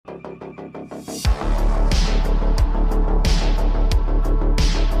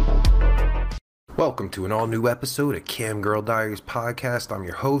Welcome to an all-new episode of Cam Girl Diaries podcast. I'm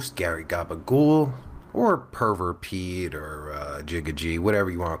your host, Gary Gabagool, or Pervert Pete, or Jigga G,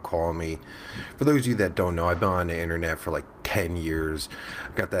 whatever you want to call me. For those of you that don't know, I've been on the internet for like 10 years.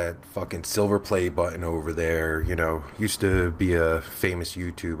 I've got that fucking silver play button over there, you know, used to be a famous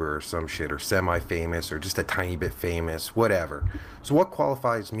YouTuber or some shit, or semi-famous, or just a tiny bit famous, whatever. So what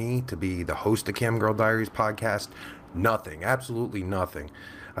qualifies me to be the host of Cam Girl Diaries podcast? Nothing, absolutely nothing.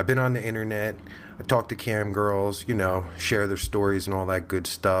 I've been on the internet, I talk to cam girls, you know, share their stories and all that good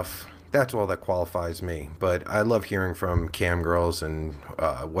stuff. That's all that qualifies me. But I love hearing from cam girls and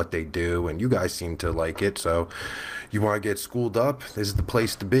what they do, and you guys seem to like it. So you want to get schooled up, this is the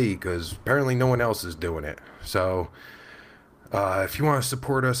place to be, because apparently no one else is doing it. So if you want to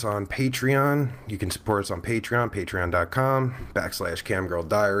support us on Patreon, you can support us on Patreon,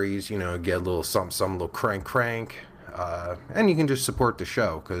 patreon.com/camgirldiaries, you know, get a little something, little crank. And you can just support the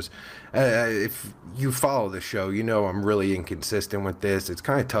show, because if you follow the show, you know I'm really inconsistent with this. It's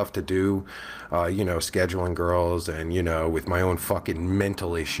kind of tough to do, you know, scheduling girls, and, you know, with my own fucking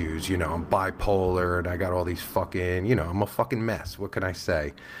mental issues, you know, I'm bipolar, and I got all these fucking, you know, I'm a fucking mess. What can I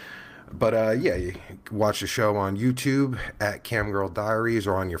say? But yeah, you can watch the show on YouTube at Camgirl Diaries,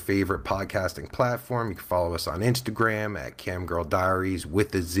 or on your favorite podcasting platform. You can follow us on Instagram at Camgirl Diaries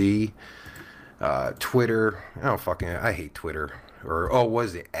with a Z. Twitter, I hate Twitter, or what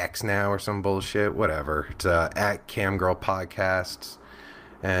is it, X now or some bullshit, whatever. It's at Camgirl Podcasts.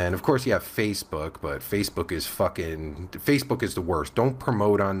 And of course you have Facebook, but Facebook is the worst. Don't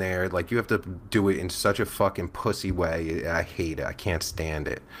promote on there. Like, you have to do it in such a fucking pussy way. I hate it. I can't stand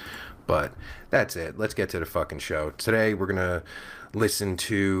it. But that's it. Let's get to the fucking show. Today we're gonna listen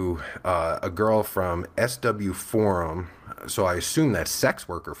to a girl from SW Forum. So I assume that's Sex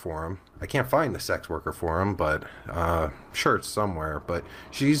Worker Forum. I can't find the Sex Worker Forum, but sure, it's somewhere. But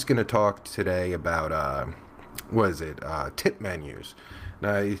she's going to talk today about, tip menus.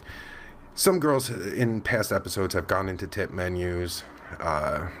 Now, some girls in past episodes have gone into tip menus.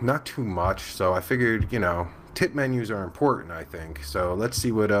 Not too much, so I figured, you know, tip menus are important, I think. So let's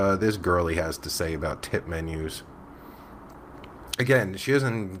see what this girlie has to say about tip menus. Again, she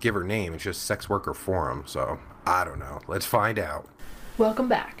doesn't give her name, it's just Sex Worker Forum, so I don't know. Let's find out. Welcome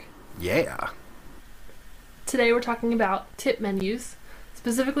back. Yeah. Today we're talking about tip menus,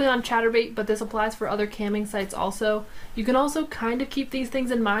 specifically on Chaturbate, but this applies for other camming sites also. You can also kind of keep these things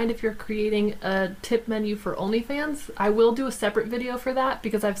in mind if you're creating a tip menu for OnlyFans. I will do a separate video for that,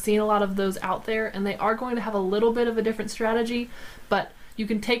 because I've seen a lot of those out there, and they are going to have a little bit of a different strategy, but you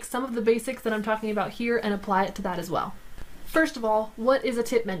can take some of the basics that I'm talking about here and apply it to that as well. First of all, what is a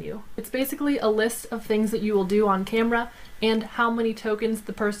tip menu? It's basically a list of things that you will do on camera and how many tokens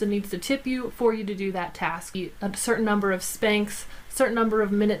the person needs to tip you for you to do that task. A certain number of spanks, certain number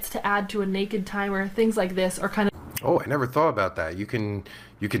of minutes to add to a naked timer, things like this are kind of... Oh, I never thought about that. You can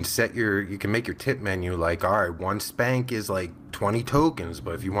make your tip menu like, all right, one spank is like 20 tokens,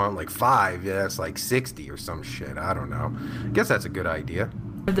 but if you want like 5, yeah, that's like 60 or some shit. I don't know. I guess that's a good idea.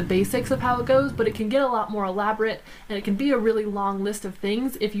 The basics of how it goes, but it can get a lot more elaborate, and it can be a really long list of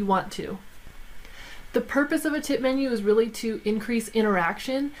things if you want to. The purpose of a tip menu is really to increase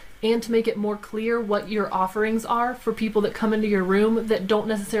interaction and to make it more clear what your offerings are for people that come into your room that don't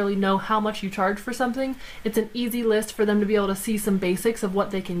necessarily know how much you charge for something. It's an easy list for them to be able to see some basics of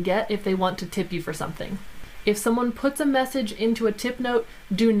what they can get if they want to tip you for something. If someone puts a message into a tip note,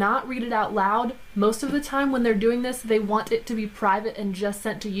 do not read it out loud. Most of the time when they're doing this, they want it to be private and just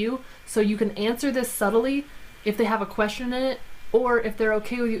sent to you, so you can answer this subtly if they have a question in it, or if they're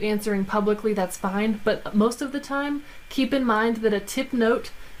okay with you answering publicly, that's fine. But most of the time, keep in mind that a tip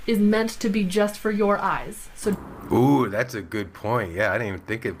note is meant to be just for your eyes. So, ooh, that's a good point. Yeah, I didn't even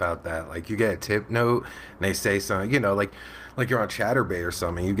think about that. Like, you get a tip note and they say something, you know, like you're on Chaturbate or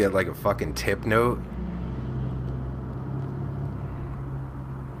something, you get like a fucking tip note.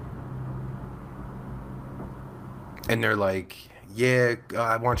 And they're like, yeah,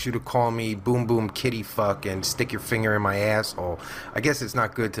 I want you to call me boom boom kitty fuck and stick your finger in my asshole. I guess it's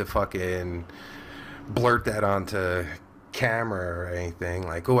not good to fucking blurt that onto camera or anything.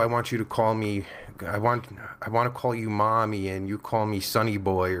 Like, oh, I want you to call me, I want to call you mommy and you call me sonny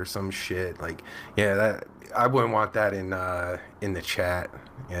boy or some shit. Like, yeah, that I wouldn't want that in the chat.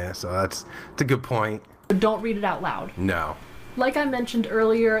 Yeah, so that's a good point. Don't read it out loud. No. Like I mentioned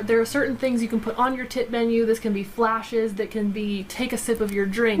earlier, there are certain things you can put on your tip menu. This can be flashes, that can be take a sip of your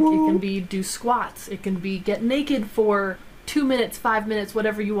drink, it can be do squats, it can be get naked for 2 minutes, 5 minutes,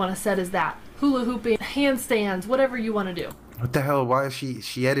 whatever you want to set as that. Hula hooping, handstands, whatever you want to do. What the hell? Why is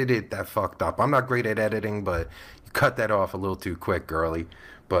she edited that fucked up? I'm not great at editing, but you cut that off a little too quick, girly.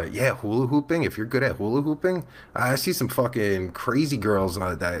 But yeah, hula hooping. If you're good at hula hooping, I see some fucking crazy girls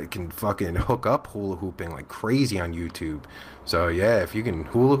that can fucking hook up hula hooping like crazy on YouTube. So yeah, if you can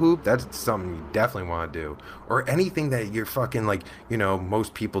hula hoop, that's something you definitely want to do. Or anything that you're fucking like,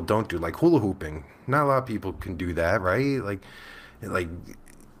 most people don't do, like hula hooping. Not a lot of people can do that, right? Like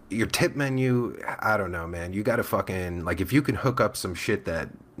your tip menu, I don't know, man. You gotta fucking, like, if you can hook up some shit that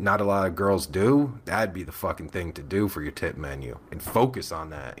not a lot of girls do, that'd be the fucking thing to do for your tip menu and focus on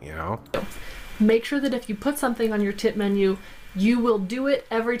that. Make sure that if you put something on your tip menu, you will do it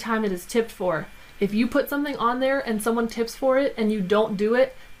every time it is tipped for. If you put something on there and someone tips for it and you don't do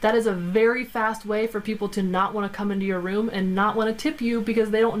it, that is a very fast way for people to not want to come into your room and not want to tip you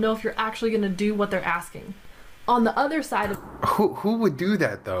because they don't know if you're actually going to do what they're asking. On the other side of Who would do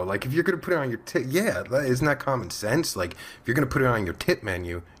that though? Like if you're gonna put it on your tip, yeah, isn't that common sense? Like if you're gonna put it on your tip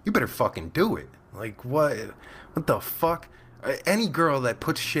menu, you better fucking do it. Like what the fuck? Any girl that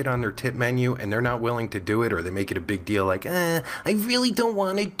puts shit on their tip menu and they're not willing to do it, or they make it a big deal, like, I really don't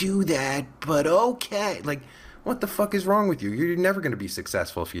want to do that, but okay. Like, what the fuck is wrong with you? You're never gonna be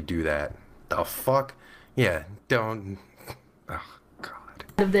successful if you do that. The fuck? Yeah, don't. Oh, God.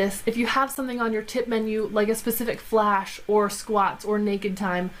 of this, if you have something on your tip menu like a specific flash or squats or naked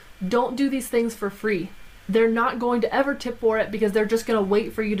time, don't do these things for free. They're not going to ever tip for it because they're just going to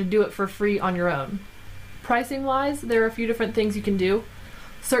wait for you to do it for free on your own. Pricing wise, there are a few different things you can do.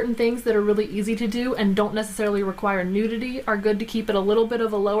 Certain things that are really easy to do and don't necessarily require nudity are good to keep at a little bit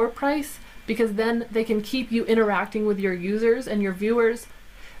of a lower price because then they can keep you interacting with your users and your viewers.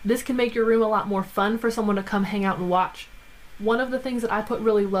 This can make your room a lot more fun for someone to come hang out and watch. One of the things that I put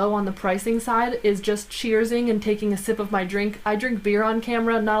really low on the pricing side is just cheersing and taking a sip of my drink. I drink beer on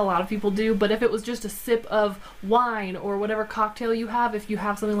camera, not a lot of people do, but if it was just a sip of wine or whatever cocktail you have, if you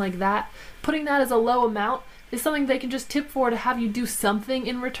have something like that, putting that as a low amount is something they can just tip for to have you do something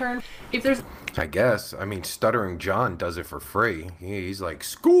in return. If there's I guess. I mean, Stuttering John does it for free. He's like,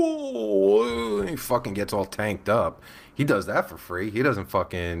 school! He fucking gets all tanked up. He does that for free. He doesn't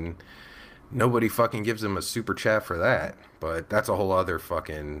fucking... Nobody fucking gives him a super chat for that. But that's a whole other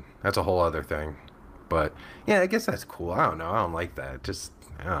fucking... That's a whole other thing. But, yeah, I guess that's cool. I don't know. I don't like that. Just...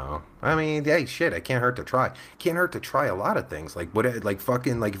 I don't know. I mean, hey, shit, it can't hurt to try. Can't hurt to try a lot of things. Like,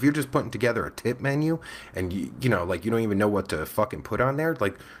 fucking, like, if you're just putting together a tip menu and, like, you don't even know what to fucking put on there,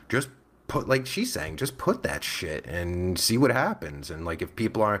 like, just put, like she's saying, just put that shit and see what happens. And, like, if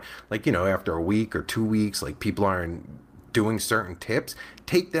people aren't, like, after a week or 2 weeks, like, people aren't doing certain tips,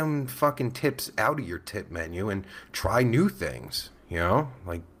 take them fucking tips out of your tip menu and try new things,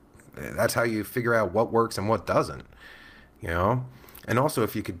 Like, that's how you figure out what works and what doesn't. And also,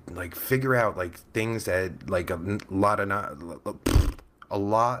 if you could, like, figure out, like, things that, like, not a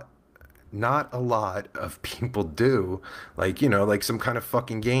lot of people do, like, like some kind of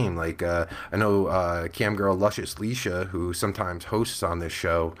fucking game. Like, I know cam girl Luscious Leisha, who sometimes hosts on this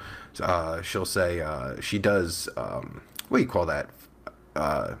show, she'll say she does, what do you call that?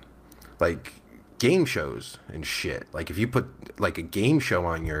 Like, game shows and shit. Like, if you put like a game show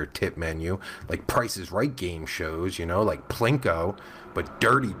on your tip menu, like Price is Right game shows, like Plinko, but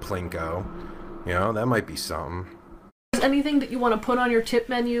dirty Plinko, that might be something. If there's anything that you want to put on your tip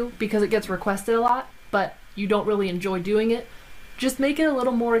menu because it gets requested a lot, but you don't really enjoy doing it, just make it a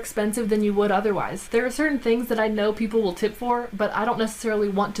little more expensive than you would otherwise. There are certain things that I know people will tip for, but I don't necessarily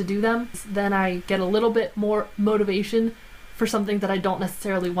want to do them. Then I get a little bit more motivation for something that I don't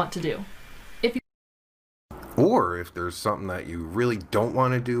necessarily want to do. Or if there's something that you really don't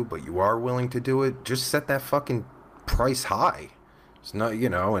want to do, but you are willing to do it, just set that fucking price high. It's not,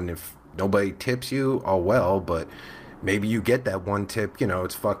 and if nobody tips you, oh well, but maybe you get that one tip,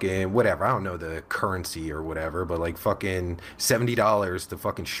 it's fucking whatever. I don't know the currency or whatever, but like fucking $70 to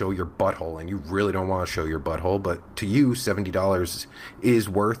fucking show your butthole, and you really don't want to show your butthole, but to you, $70 is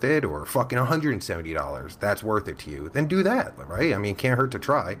worth it, or fucking $170, that's worth it to you. Then do that, right? I mean, it can't hurt to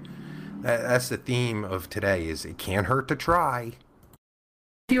try. That's the theme of today, is it can't hurt to try.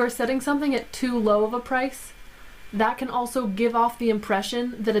 If you are setting something at too low of a price, that can also give off the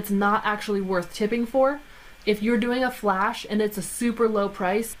impression that it's not actually worth tipping for. If you're doing a flash and it's a super low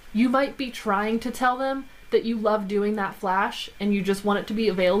price, you might be trying to tell them that you love doing that flash and you just want it to be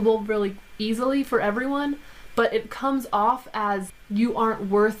available really easily for everyone, but it comes off as you aren't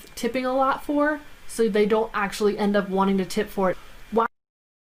worth tipping a lot for, so they don't actually end up wanting to tip for it.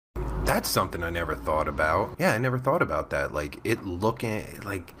 That's something I never thought about. Yeah, I never thought about that. Like,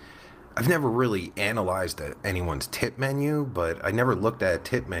 I've never really analyzed anyone's tip menu, but I never looked at a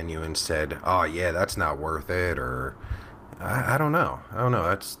tip menu and said, oh yeah, that's not worth it, or I don't know. I don't know.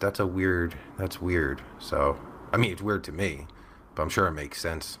 That's weird. So, I mean, it's weird to me, but I'm sure it makes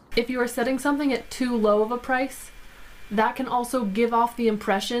sense. If you are setting something at too low of a price, that can also give off the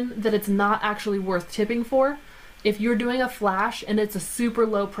impression that it's not actually worth tipping for. If you're doing a flash and it's a super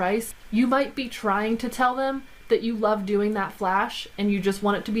low price, you might be trying to tell them that you love doing that flash and you just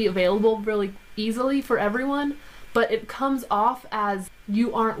want it to be available really easily for everyone, but it comes off as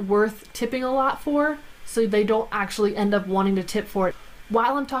you aren't worth tipping a lot for, so they don't actually end up wanting to tip for it.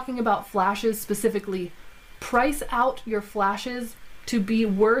 While I'm talking about flashes specifically, price out your flashes to be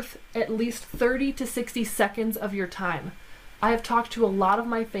worth at least 30 to 60 seconds of your time. I have talked to a lot of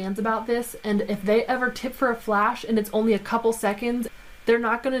my fans about this, and if they ever tip for a flash and it's only a couple seconds, they're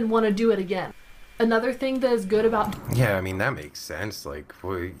not going to want to do it again. Another thing that is good about... Yeah, I mean, that makes sense. Like,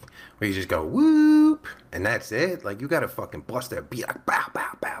 where you just go, whoop, and that's it. Like, you gotta fucking bust that beat, like, bow,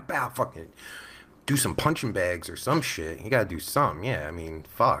 bow, bow, bow, fucking do some punching bags or some shit. You gotta do something. Yeah, I mean,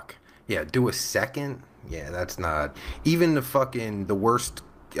 fuck. Yeah, do a second. Yeah, that's not... Even the worst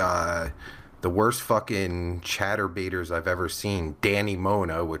fucking chatterbaiters I've ever seen, Danny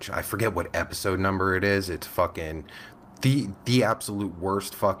Mona, which I forget what episode number it is. It's fucking the absolute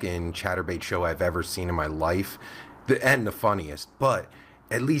worst fucking chatterbait show I've ever seen in my life, and the funniest. But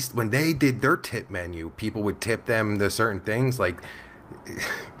at least when they did their tip menu, people would tip them the certain things. Like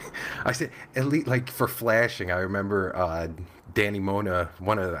I said, at least like for flashing, I remember Danny Mona,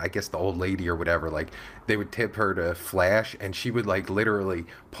 one of, I guess, the old lady or whatever, like they would tip her to flash and she would like literally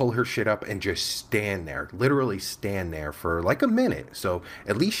pull her shit up and just literally stand there for like a minute. So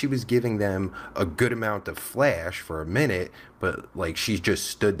at least she was giving them a good amount of flash for a minute, but like she just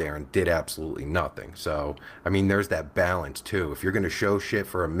stood there and did absolutely nothing. So I mean, there's that balance too. If you're gonna show shit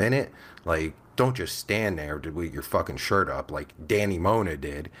for a minute, like don't just stand there with your fucking shirt up like Danny Mona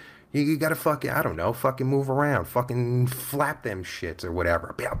did. You gotta fucking, I don't know, fucking move around, fucking flap them shits or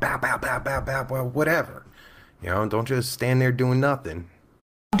whatever. Bow, bow, bow, bow, bow, bow, bow, whatever. You know, don't just stand there doing nothing.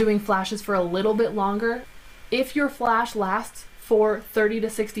 Doing flashes for a little bit longer. If your flash lasts for 30 to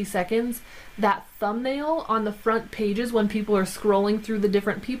 60 seconds, that thumbnail on the front pages when people are scrolling through the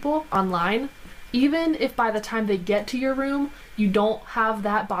different people online, even if by the time they get to your room, you don't have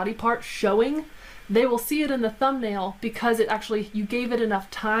that body part showing, they will see it in the thumbnail because you gave it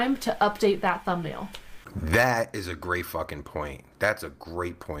enough time to update that thumbnail. That is a great fucking point. That's a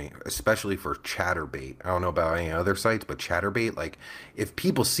great point, especially for Chatterbait. I don't know about any other sites, but Chatterbait, like, if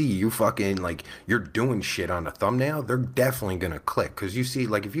people see you fucking, like, you're doing shit on a thumbnail, they're definitely gonna click. Because you see,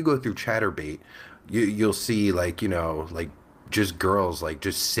 like, if you go through Chatterbait, you'll see, like, you know, like, just girls, like,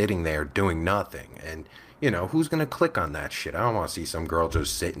 just sitting there doing nothing. And, you know, who's gonna click on that shit? I don't want to see some girl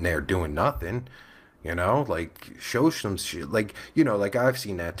just sitting there doing nothing. You know, like, show some shit. Like, you know, like, I've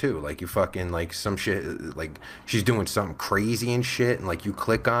seen that too. Like, you fucking, like, some shit, like, she's doing something crazy and shit, and, like, you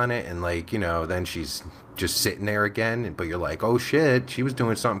click on it, and, like, you know, then she's just sitting there again, but you're like, oh, shit, she was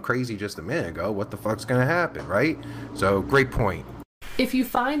doing something crazy just a minute ago. What the fuck's gonna happen, right? So, great point. If you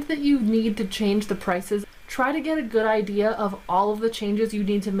find that you need to change the prices, try to get a good idea of all of the changes you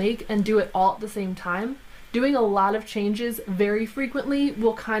need to make and do it all at the same time. Doing a lot of changes very frequently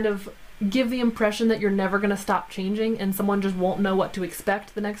will kind of give the impression that you're never going to stop changing and someone just won't know what to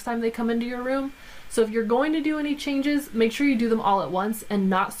expect the next time they come into your room. So if you're going to do any changes, make sure you do them all at once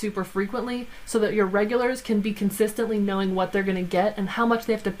and not super frequently so that your regulars can be consistently knowing what they're going to get and how much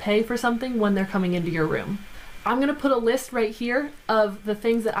they have to pay for something when they're coming into your room. I'm going to put a list right here of the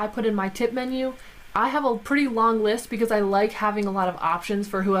things that I put in my tip menu. I have a pretty long list because I like having a lot of options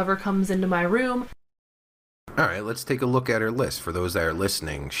for whoever comes into my room. All right, let's take a look at her list. For those that are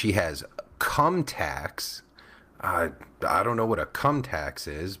listening, she has cum tax. I don't know what a cum tax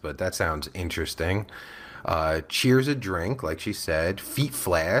is, but that sounds interesting. Cheers a drink, like she said. Feet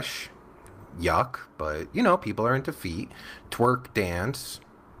flash. Yuck, but, you know, people are into feet. Twerk dance.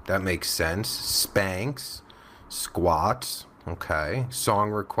 That makes sense. Spanx. Squats. Okay.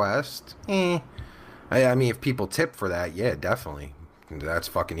 Song request. I mean, if people tip for that, yeah, definitely. That's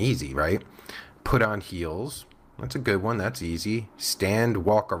fucking easy, right? Put on heels. That's a good one. That's easy. Stand,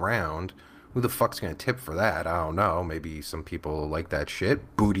 walk around. Who the fuck's gonna tip for that? I don't know. Maybe some people like that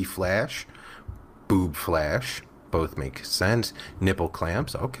shit. Booty flash. Boob flash. Both make sense. Nipple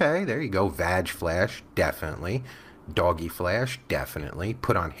clamps. Okay, there you go. Vag flash. Definitely. Doggy flash. Definitely.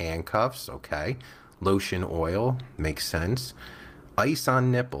 Put on handcuffs. Okay. Lotion oil. Makes sense. Ice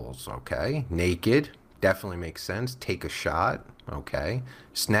on nipples. Okay. Naked. Definitely makes sense. Take a shot. Okay.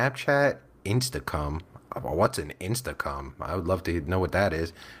 Snapchat. Instacum. What's an Instacum? I would love to know what that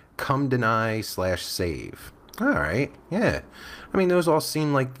is. Come deny / save. All right, yeah. I mean, those all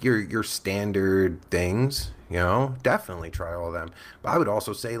seem like your standard things. You know, definitely try all of them. But I would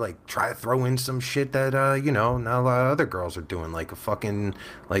also say, like, try to throw in some shit that, you know, not a lot of other girls are doing, like a fucking,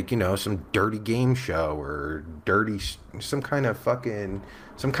 like, you know, some dirty game show or some kind of fucking,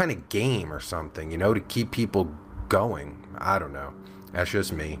 some kind of game or something, you know, to keep people going. I don't know. That's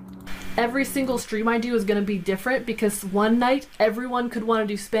just me. Every single stream I do is going to be different because one night everyone could want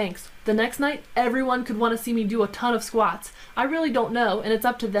to do Spanx. The next night everyone could want to see me do a ton of squats. I really don't know, and it's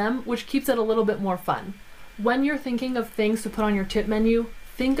up to them, which keeps it a little bit more fun. When you're thinking of things to put on your tip menu,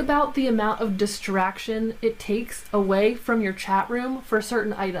 think about the amount of distraction it takes away from your chat room for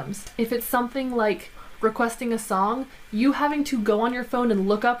certain items. If it's something like requesting a song, you having to go on your phone and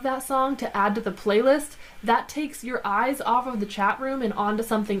look up that song to add to the playlist, that takes your eyes off of the chat room and onto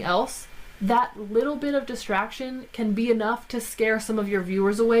something else. That little bit of distraction can be enough to scare some of your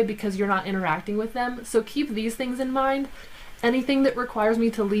viewers away because you're not interacting with them. So keep these things in mind. Anything that requires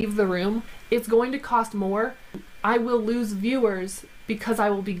me to leave the room, it's going to cost more. I will lose viewers because I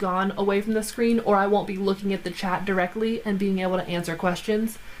will be gone away from the screen, or I won't be looking at the chat directly and being able to answer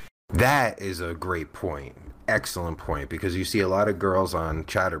questions. That is a great point. Excellent point, because you see a lot of girls on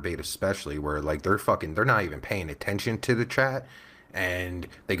Chatterbait especially where like they're not even paying attention to the chat, and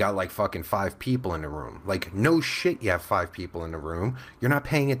they got like fucking 5 people in the room. Like, no shit, you have 5 people in the room. You're not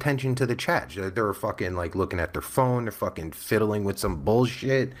paying attention to the chat. They're fucking like looking at their phone. They're fucking fiddling with some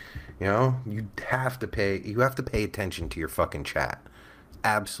bullshit. You know, you have to pay attention to your fucking chat.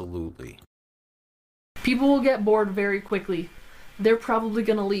 Absolutely. People will get bored very quickly. They're probably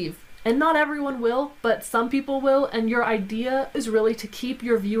gonna leave. And not everyone will, but some people will, and your idea is really to keep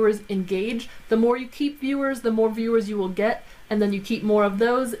your viewers engaged. The more you keep viewers, the more viewers you will get, and then you keep more of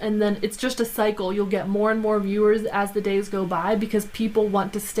those, and then it's just a cycle. You'll get more and more viewers as the days go by because people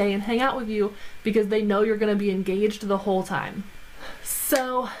want to stay and hang out with you because they know you're going to be engaged the whole time.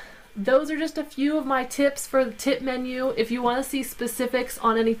 So those are just a few of my tips for the tip menu. If you want to see specifics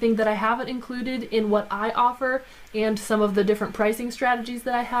on anything that I haven't included in what I offer and some of the different pricing strategies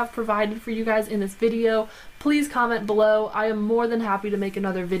that I have provided for you guys in this video, please comment below. I am more than happy to make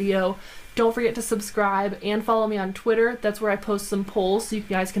another video. Don't forget to subscribe and follow me on Twitter. That's where I post some polls so you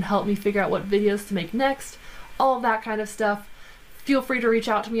guys can help me figure out what videos to make next. All of that kind of stuff. Feel free to reach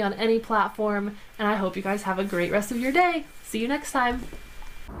out to me on any platform, and I hope you guys have a great rest of your day. See you next time.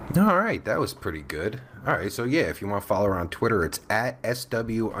 All right, that was pretty good. All right, so yeah, if you want to follow her on Twitter, it's at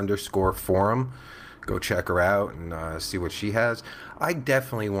SW_forum. Go check her out and see what she has. I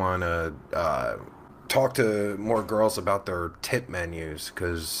definitely want to talk to more girls about their tip menus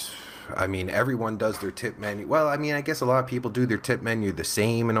because, I mean, everyone does their tip menu. Well, I mean, I guess a lot of people do their tip menu the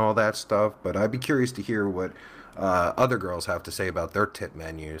same and all that stuff, but I'd be curious to hear what other girls have to say about their tip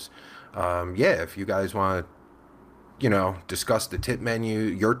menus. Yeah, if you guys want to, you know, discuss the tip menu,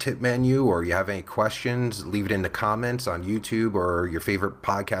 your tip menu, or you have any questions, leave it in the comments on YouTube or your favorite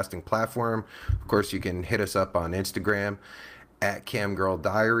podcasting platform. Of course, you can hit us up on Instagram at Camgirl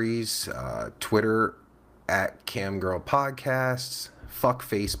Diaries, Twitter at Camgirl Podcasts. Fuck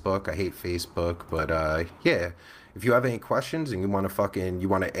Facebook. I hate Facebook. But yeah, if you have any questions and you want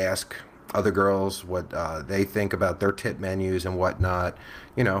to ask other girls what they think about their tip menus and whatnot,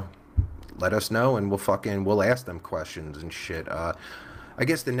 you know, let us know and we'll ask them questions and shit. I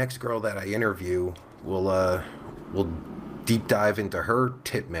guess the next girl that I interview will deep dive into her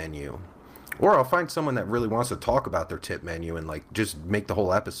tip menu, or I'll find someone that really wants to talk about their tip menu and like just make the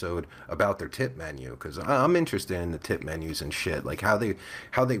whole episode about their tip menu, because I'm interested in the tip menus and shit, like how they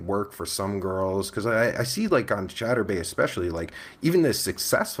work for some girls, because I see like on Chatterbait especially, like even the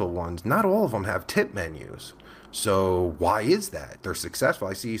successful ones, not all of them have tip menus. So why is that? They're successful.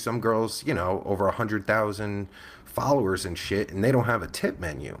 I see some girls, you know, over 100,000 followers and shit, and they don't have a tip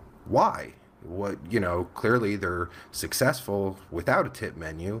menu. Why? What, you know, clearly they're successful without a tip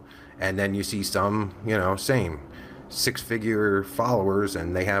menu. And then you see some, you know, same 6-figure followers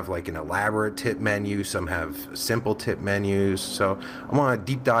and they have like an elaborate tip menu. Some have simple tip menus. So I want to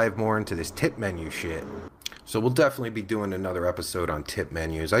deep dive more into this tip menu shit. So we'll definitely be doing another episode on tip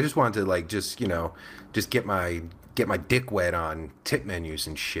menus. I just wanted to like just get my dick wet on tip menus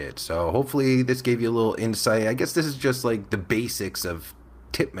and shit. So hopefully this gave you a little insight. I guess this is just like the basics of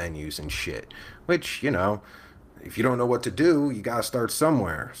tip menus and shit, which, you know, if you don't know what to do, you gotta start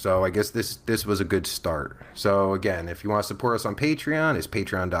somewhere. So I guess this was a good start. So again, if you want to support us on Patreon, it's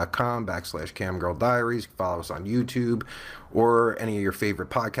patreon.com/camgirldiaries. You can follow us on YouTube or any of your favorite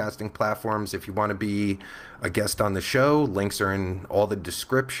podcasting platforms. If you want to be a guest on the show, links are in all the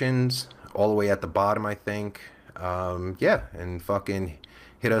descriptions, all the way at the bottom, I think. Yeah, and fucking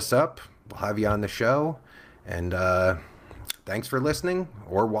hit us up. We'll have you on the show. And thanks for listening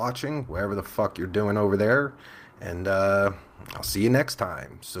or watching, whatever the fuck you're doing over there. And I'll see you next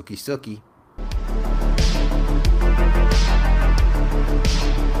time. Sookie sookie.